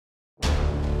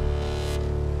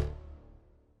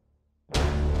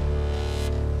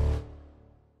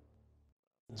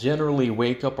Generally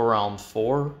wake up around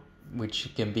 4,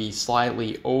 which can be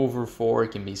slightly over 4,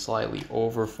 it can be slightly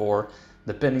over 4,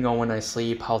 depending on when I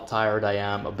sleep, how tired I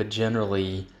am, but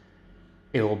generally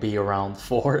it will be around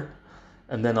 4.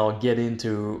 And then I'll get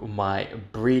into my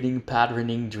breathing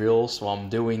patterning drill. So I'm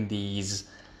doing these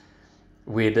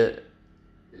with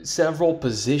several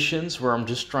positions where I'm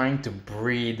just trying to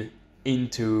breathe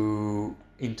into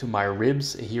my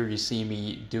ribs. Here you see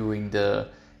me doing the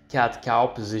cat-cow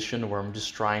position where I'm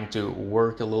just trying to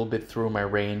work a little bit through my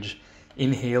range,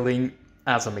 inhaling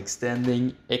as I'm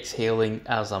extending, exhaling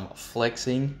as I'm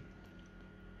flexing,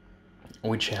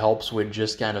 which helps with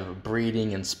just kind of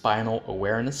breathing and spinal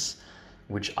awareness,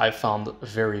 which I found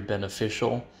very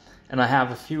beneficial. And I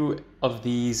have a few of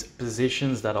these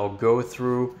positions that I'll go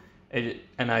through,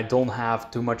 and I don't have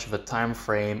too much of a time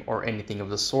frame or anything of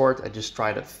the sort. I just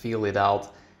try to feel it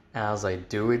out as I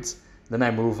do it. Then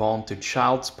I move on to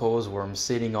child's pose, where I'm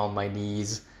sitting on my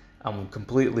knees, I'm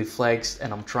completely flexed,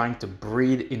 and I'm trying to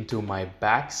breathe into my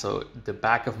back, so the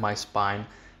back of my spine,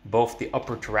 both the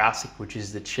upper thoracic, which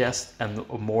is the chest, and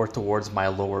more towards my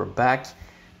lower back,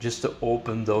 just to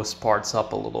open those parts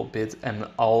up a little bit. And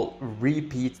I'll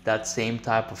repeat that same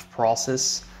type of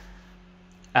process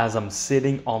as I'm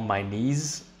sitting on my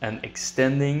knees and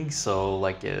extending, so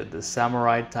like the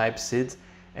samurai type sit.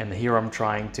 And here I'm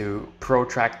trying to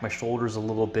protract my shoulders a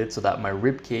little bit so that my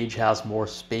rib cage has more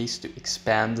space to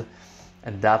expand,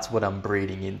 and that's what I'm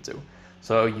breathing into.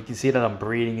 So you can see that I'm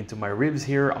breathing into my ribs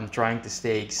here. I'm trying to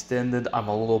stay extended. I'm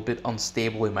a little bit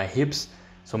unstable in my hips,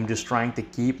 so I'm just trying to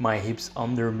keep my hips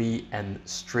under me and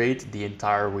straight the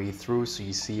entire way through. So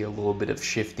you see a little bit of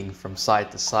shifting from side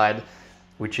to side,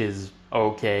 which is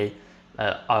okay.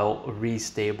 I'll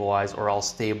restabilize, or I'll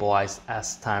stabilize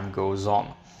as time goes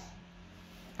on.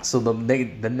 So the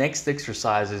next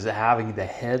exercise is having the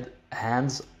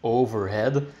hands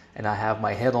overhead, and I have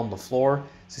my head on the floor.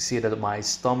 So you see that my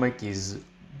stomach is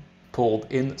pulled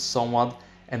in somewhat,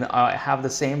 and I have the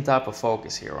same type of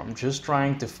focus here. I'm just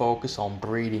trying to focus on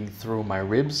breathing through my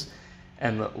ribs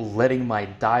and letting my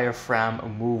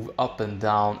diaphragm move up and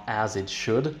down as it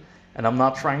should. And I'm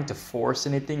not trying to force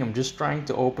anything. I'm just trying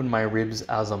to open my ribs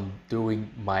as I'm doing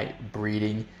my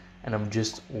breathing, and I'm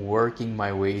just working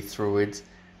my way through it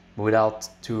without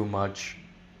too much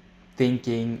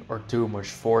thinking or too much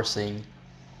forcing.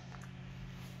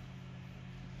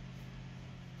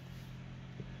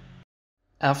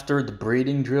 After the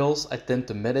breathing drills, I tend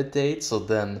to meditate. So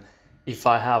then if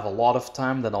I have a lot of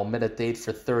time, then I'll meditate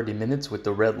for 30 minutes with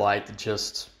the red light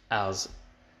just as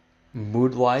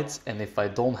mood lights. And if I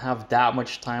don't have that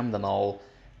much time, then I'll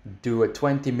do a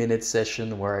 20-minute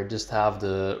session where I just have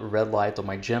the red light on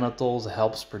my genitals. It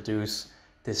helps produce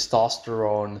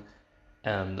testosterone,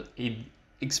 and it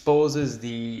exposes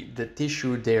the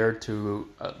tissue there to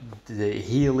the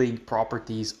healing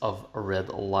properties of red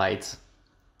light.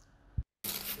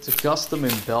 It's a custom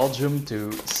in Belgium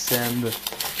to send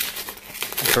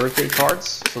birthday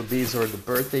cards. So these are the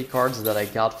birthday cards that I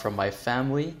got from my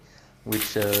family,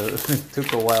 which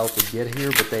took a while to get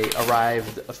here, but they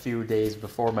arrived a few days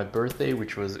before my birthday,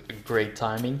 which was great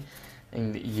timing.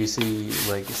 And you see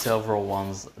like several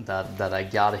ones that I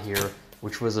got here,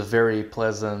 which was a very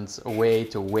pleasant way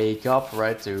to wake up,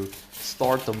 right? To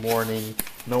start the morning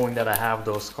knowing that I have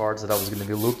those cards, that I was going to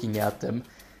be looking at them,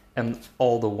 and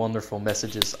all the wonderful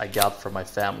messages I got from my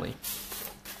family.